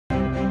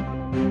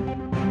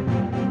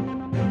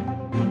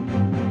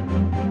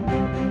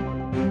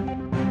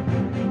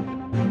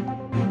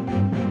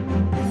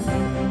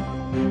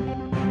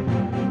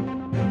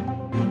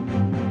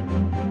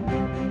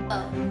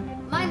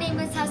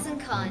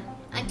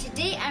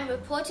Today I'm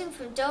reporting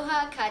from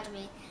Doha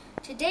Academy.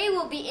 Today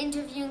we'll be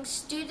interviewing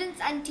students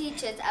and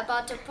teachers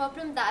about a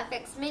problem that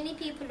affects many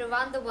people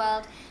around the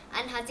world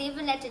and has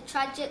even led to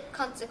tragic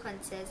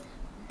consequences: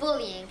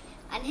 bullying.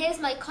 And here's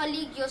my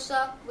colleague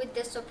Yusra with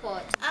this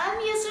report. I'm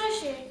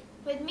Yusra Sheikh.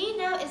 With me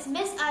now is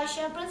Miss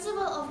Aisha,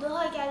 Principal of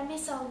Doha Academy,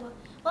 Salwa.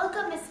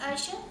 Welcome, Miss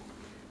Aisha.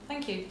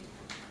 Thank you.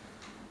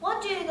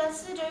 What do you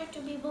consider to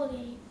be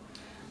bullying?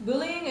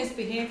 Bullying is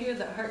behavior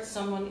that hurts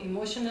someone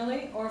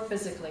emotionally or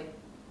physically.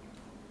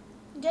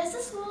 Does the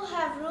school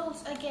have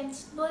rules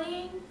against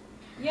bullying?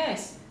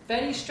 Yes,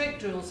 very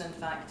strict rules in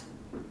fact.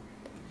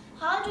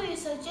 How do you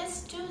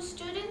suggest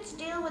students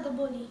deal with a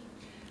bully?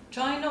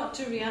 Try not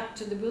to react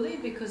to the bully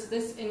because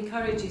this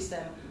encourages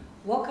them.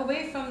 Walk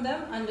away from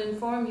them and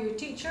inform your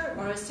teacher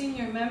or a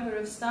senior member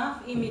of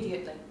staff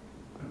immediately.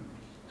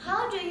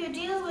 How do you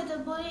deal with the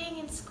bullying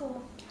in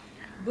school?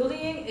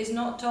 Bullying is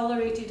not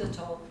tolerated at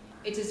all.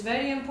 It is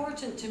very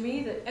important to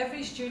me that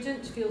every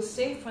student feels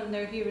safe when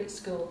they're here at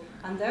school,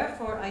 and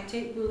therefore I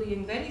take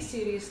bullying very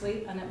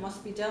seriously and it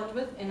must be dealt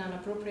with in an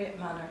appropriate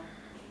manner.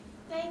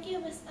 Thank you,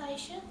 Miss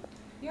Aisha.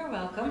 You're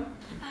welcome.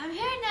 I'm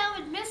here now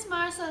with Miss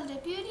Marcel,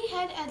 Deputy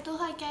Head at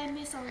Doha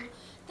Academy, Salwa.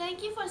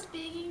 Thank you for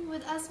speaking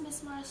with us,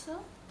 Miss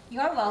Marcel.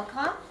 You're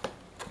welcome.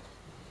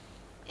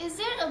 Is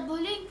there a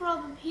bullying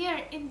problem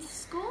here in the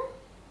school?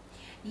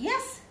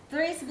 Yes,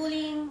 there is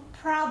bullying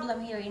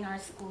problem here in our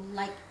school,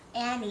 like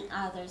any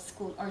other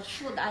school, or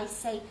should I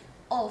say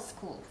all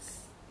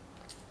schools.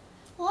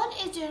 What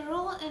is your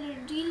role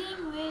in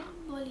dealing with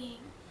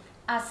bullying?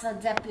 As a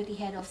deputy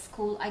head of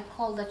school, I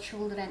call the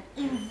children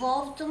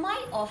involved to my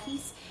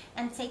office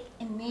and take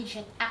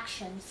immediate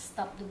action to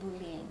stop the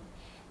bullying.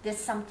 This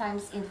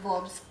sometimes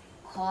involves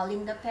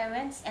calling the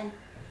parents and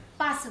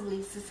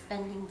possibly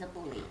suspending the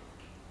bully.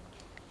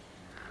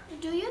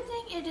 Do you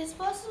think it is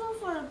possible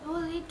for a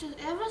bully to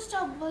ever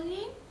stop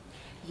bullying?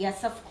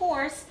 Yes, of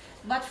course,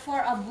 but for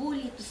a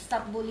bully to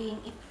stop bullying,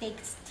 it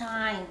takes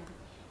time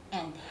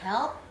and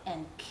help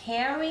and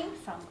caring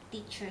from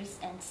teachers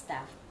and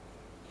staff.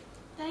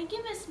 Thank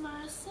you, Miss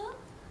Marcel.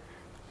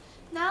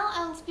 Now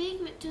I'll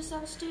speak to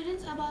some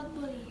students about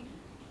bullying.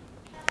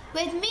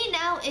 With me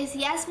now is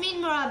Yasmin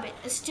Morabit,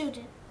 a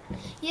student.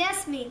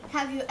 Yasmin,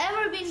 have you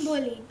ever been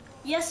bullied?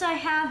 Yes, I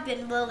have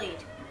been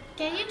bullied.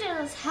 Can you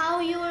tell us how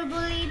you were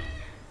bullied?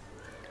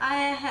 I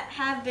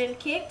have been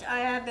kicked, I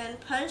have been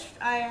punched,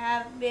 I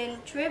have been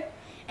tripped,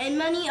 and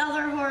many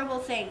other horrible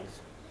things.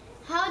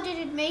 How did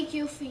it make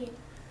you feel?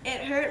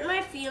 It hurt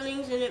my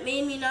feelings and it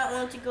made me not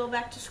want to go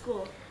back to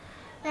school.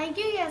 Thank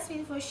you,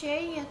 Yasmin, for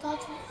sharing your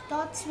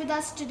thoughts with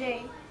us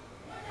today.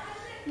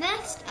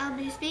 Next, I'll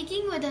be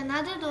speaking with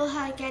another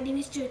Doha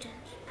Academy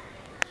student.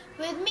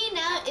 With me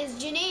now is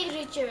Junaid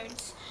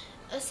Richards,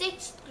 a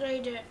 6th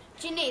grader.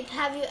 Junaid,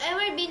 have you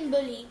ever been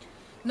bullied?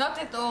 Not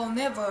at all,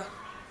 never.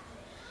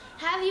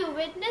 Have you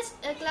witnessed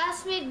a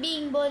classmate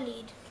being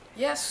bullied?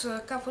 Yes,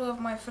 a couple of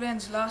my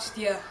friends last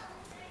year.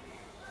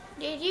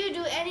 Did you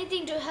do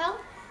anything to help?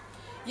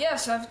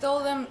 Yes, I've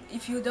told them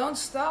if you don't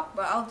stop,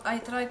 I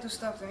try to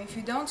stop them. If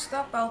you don't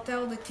stop, I'll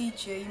tell the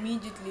teacher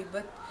immediately.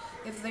 But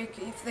if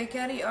they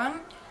carry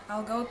on,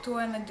 I'll go to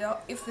an adult.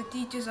 If the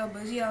teachers are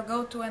busy, I'll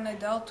go to an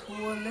adult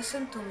who will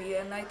listen to me.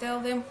 And I tell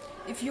them,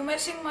 if you're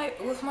messing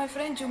with my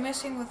friend, you're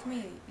messing with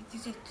me. It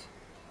is it.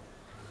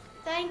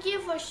 Thank you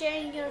for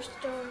sharing your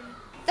story.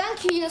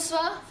 Thank you,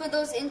 Yusra, for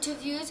those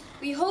interviews.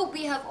 We hope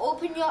we have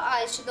opened your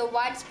eyes to the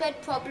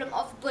widespread problem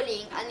of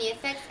bullying and the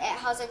effects it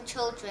has on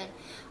children.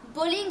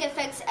 Bullying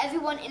affects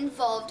everyone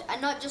involved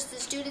and not just the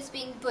students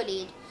being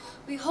bullied.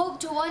 We hope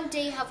to one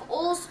day have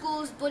all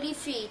schools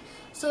bully-free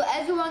so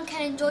everyone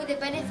can enjoy the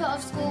benefit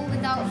of school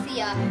without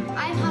fear.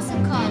 I'm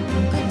Hassan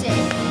Khan.